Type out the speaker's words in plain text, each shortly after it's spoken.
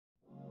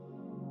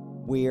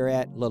We're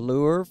at Le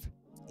Louvre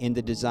in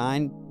the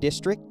Design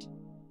District,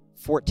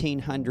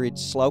 1400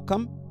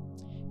 Slocum.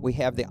 We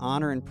have the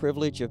honor and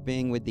privilege of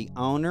being with the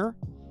owner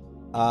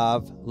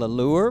of Le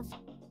Louvre,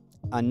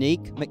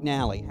 Anique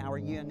McNally. How are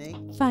you,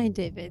 Anique? Fine,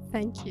 David.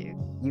 Thank you.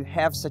 You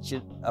have such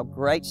a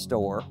great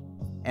store,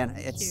 and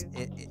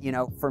you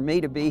know, for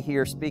me to be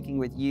here speaking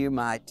with you,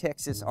 my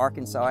Texas,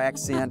 Arkansas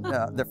accent,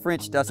 the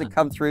French doesn't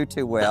come through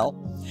too well.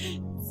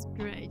 It's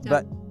great.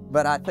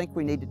 But I think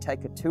we need to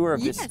take a tour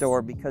of this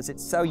store because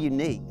it's so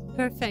unique.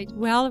 Perfect.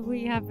 Well,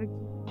 we have a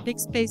big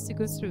space to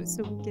go through,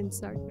 so we can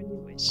start when you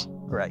wish.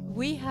 Great.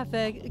 We have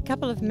a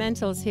couple of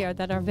mantles here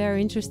that are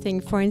very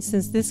interesting. For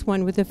instance, this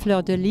one with the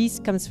fleur de lis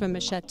comes from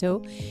a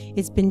chateau.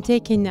 It's been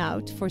taken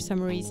out for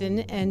some reason,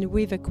 and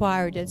we've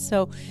acquired it.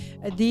 So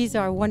these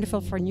are wonderful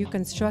for new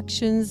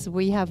constructions.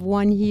 We have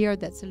one here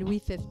that's a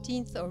Louis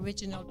XV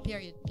original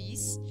period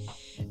piece.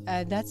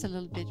 That's a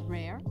little bit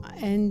rare.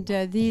 And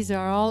these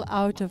are all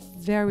out of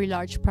very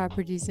large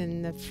properties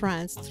in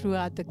France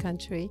throughout the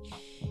country.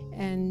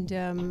 And,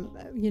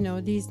 you know,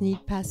 these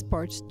need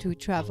passports to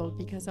travel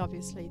because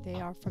obviously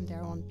they are from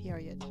their own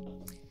period.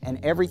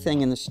 And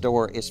everything in the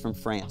store is from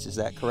France, is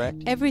that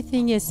correct?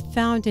 Everything is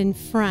found in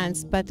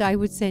France, but I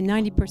would say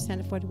 90%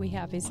 of what we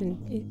have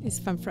is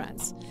from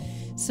France.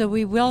 So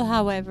we will,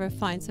 however,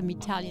 find some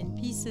Italian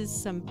pieces,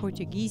 some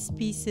Portuguese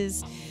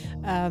pieces.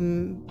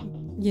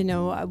 You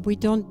know, we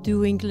don't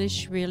do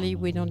English really.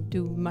 We don't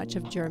do much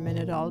of German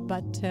at all,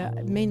 but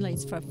mainly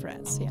it's from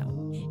France, yeah.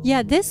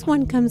 Yeah, this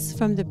one comes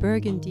from the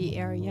Burgundy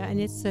area, and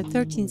it's the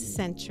 13th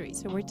century.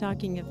 So we're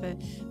talking of a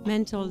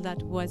mantle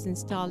that was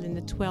installed in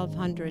the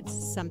 1200s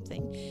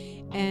something.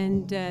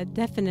 And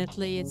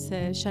definitely it's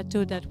a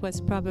chateau that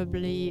was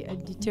probably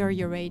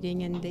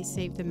deteriorating, and they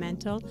saved the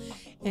mantle,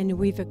 and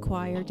we've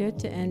acquired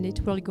it, and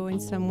it will go in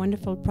some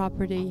wonderful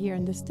property here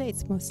in the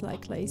States most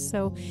likely.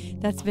 So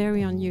that's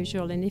very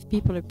unusual, and if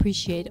people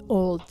appreciate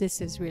old, this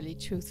is really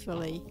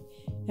truthfully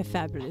a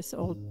fabulous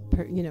old,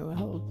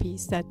 old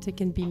piece that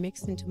can be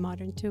mixed into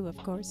modern too, of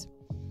course.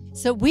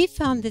 So we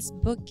found this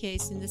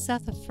bookcase in the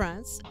south of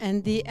France,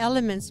 and the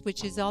elements,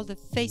 which is all the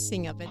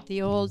facing of it,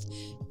 the old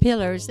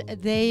pillars,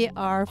 they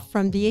are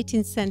from the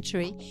 18th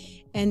century,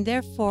 and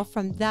therefore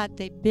from that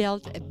they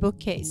built a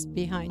bookcase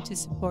behind to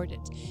support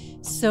it.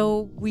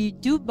 So we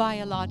do buy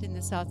a lot in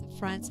the south of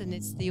France, and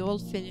it's the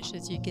old finish,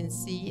 as you can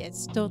see.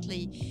 It's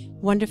totally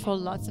wonderful,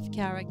 lots of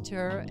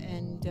character,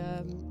 and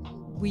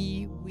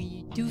we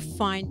do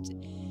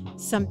find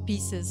some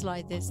pieces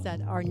like this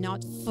that are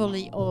not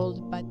fully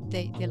old, but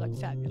they look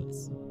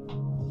fabulous.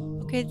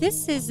 Okay,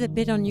 this is a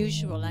bit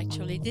unusual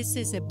actually. This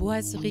is a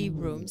boiserie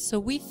room. So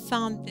we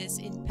found this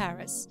in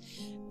Paris,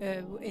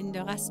 in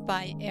the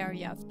Raspail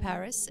area of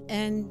Paris,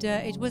 and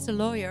it was a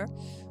lawyer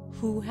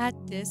who had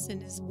this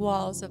in his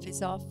walls of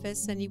his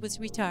office, and he was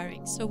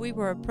retiring. So we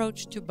were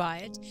approached to buy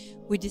it.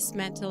 We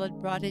dismantled it,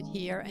 brought it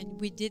here, and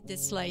we did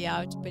this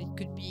layout, but it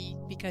could be,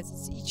 because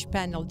it's each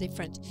panel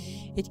different,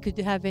 it could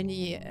have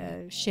any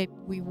shape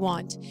we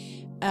want.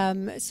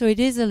 So it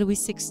is a Louis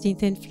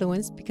XVI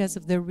influence because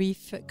of the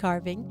reef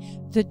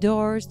carving. The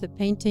doors, the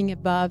painting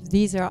above,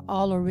 these are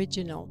all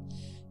original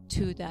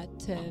to that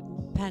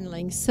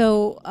paneling.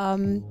 So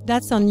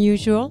that's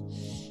unusual.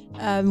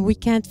 We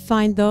can't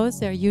find those.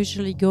 They're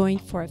usually going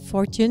for a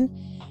fortune.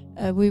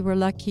 We were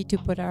lucky to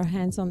put our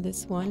hands on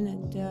this one,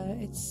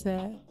 and it's,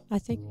 I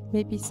think,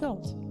 maybe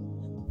sold.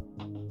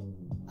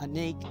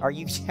 Anique, are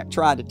you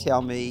trying to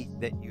tell me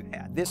that you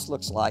have, this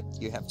looks like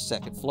you have a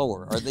second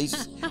floor? Are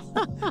these,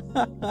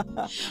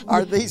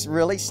 are these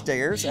really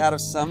stairs out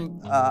of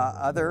some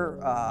other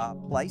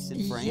place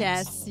in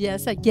France?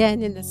 Yes,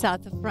 again in the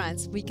south of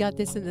France. We got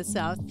this in the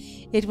south.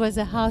 It was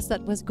a house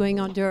that was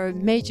going under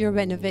major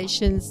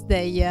renovations.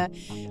 They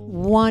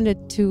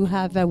wanted to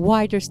have a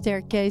wider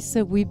staircase,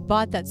 so we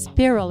bought that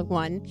spiral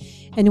one.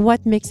 And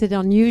what makes it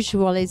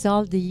unusual is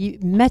all the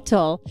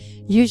metal.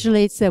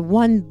 Usually it's a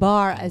one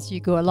bar as you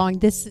go along.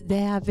 They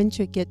have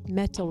intricate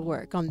metal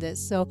work on this.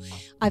 So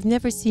I've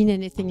never seen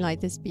anything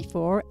like this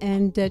before.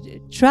 And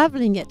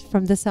traveling it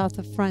from the south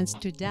of France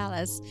to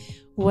Dallas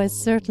was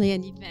certainly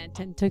an event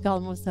and took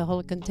almost the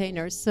whole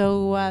container.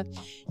 So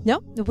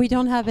no, we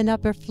don't have an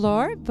upper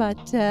floor,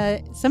 but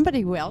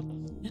somebody will.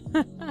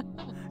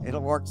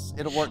 It'll work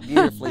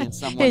beautifully in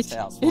someone's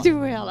house. It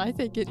will, I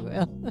think it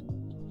will.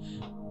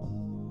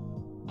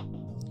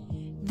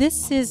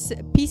 This is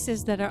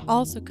pieces that are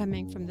also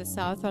coming from the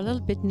south, a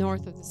little bit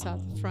north of the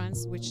south of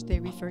France, which they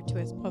refer to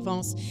as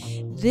Provence.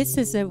 This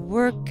is a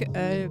work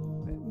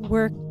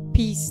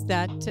piece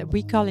that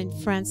we call in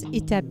France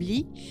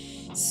établi.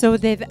 So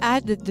they've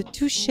added the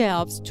two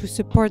shelves to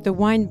support the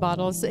wine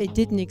bottles. It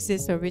didn't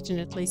exist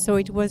originally, so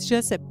it was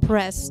just a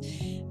press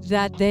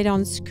that they'd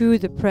unscrew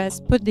the press,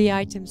 put the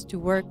items to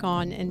work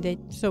on, and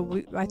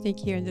I think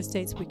here in the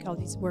States we call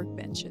these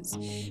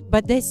workbenches.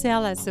 But they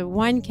sell as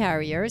wine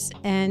carriers,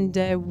 and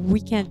we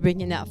can't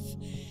bring enough.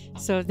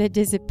 So they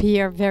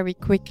disappear very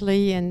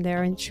quickly, and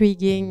they're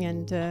intriguing,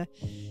 and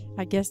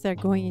I guess they're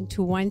going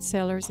into wine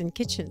cellars and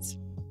kitchens.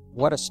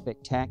 What a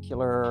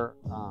spectacular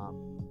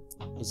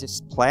Is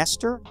this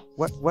plaster?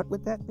 What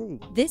would that be?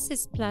 This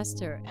is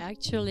plaster.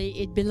 Actually,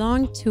 it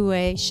belonged to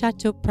a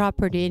Chateau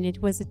property and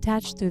it was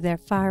attached to their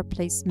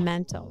fireplace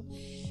mantle.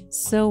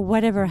 So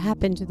whatever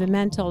happened to the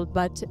mantle,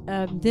 but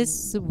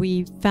this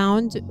we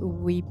found,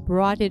 we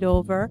brought it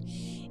over.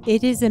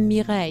 It is a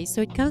Mireille,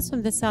 so it comes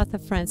from the south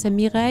of France. A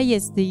Mireille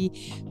is the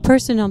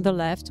person on the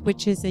left,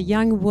 which is a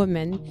young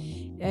woman.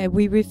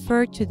 We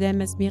refer to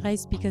them as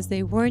Mireilles because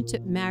they weren't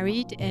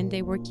married and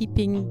they were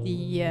keeping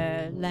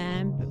the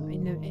lamb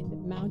in the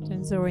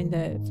mountains or in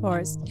the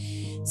forest.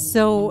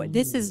 So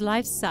this is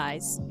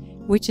life-size,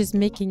 which is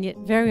making it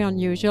very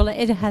unusual.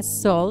 It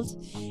has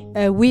sold.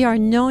 We are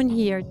known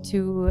here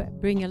to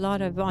bring a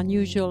lot of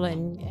unusual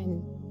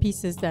and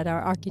pieces that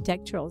are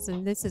architecturals,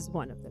 and this is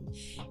one of them.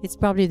 It's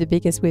probably the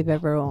biggest we've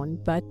ever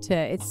owned, but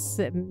it's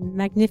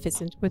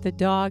magnificent with the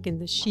dog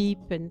and the sheep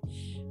and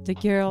the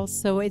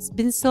girls. So it's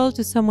been sold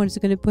to someone who's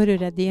going to put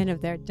it at the end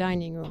of their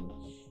dining room.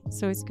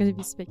 So it's going to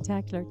be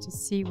spectacular to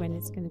see when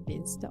it's going to be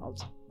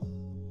installed.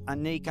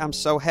 Anique, I'm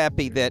so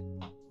happy that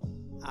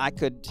I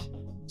could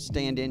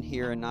stand in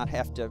here and not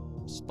have to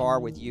spar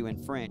with you in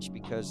French,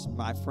 because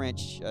my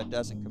French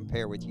doesn't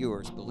compare with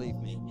yours, believe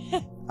me.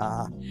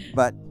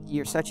 But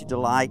you're such a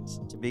delight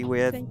to be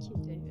with. Thank you,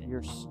 David.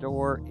 Your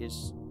store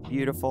is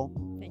beautiful.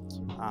 Thank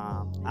you.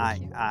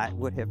 I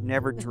would have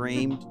never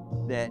dreamed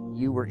that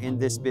you were in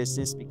this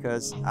business,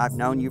 because I've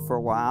known you for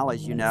a while,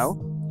 as you know.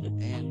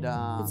 And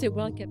it's a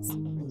well-kept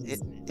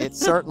secret. It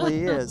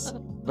certainly is.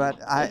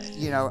 But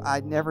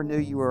I never knew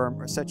you were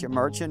such a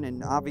merchant,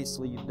 and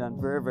obviously you've done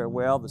very, very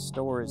well. The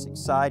store is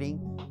exciting.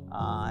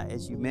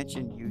 As you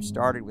mentioned, you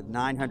started with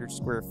 900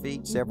 square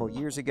feet several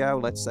years ago.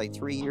 Let's say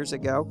 3 years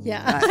ago.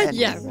 Yeah,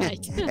 yeah,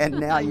 right. And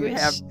now you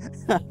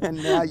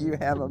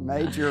have a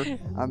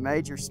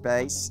major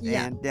space,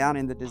 yeah, and down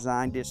in the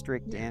design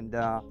district. Yeah. And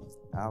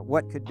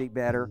what could be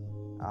better?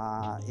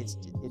 It's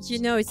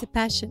it's a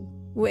passion.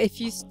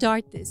 If you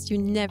start this, you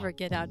never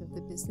get out of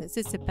the business.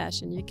 It's a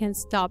passion. You can't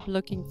stop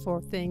looking for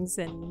things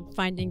and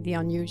finding the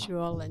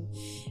unusual,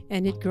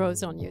 and it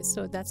grows on you.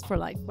 So that's for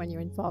life when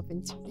you're involved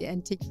into the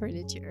antique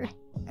furniture.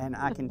 And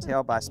I can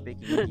tell by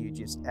speaking with you,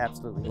 just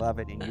absolutely love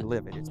it, and you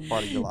live it. It's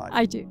part of your life.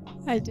 I do.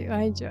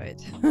 I enjoy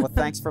it. Well,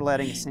 thanks for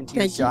letting us into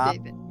your shop. Thank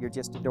you, David. You're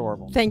just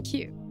adorable. Thank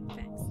you.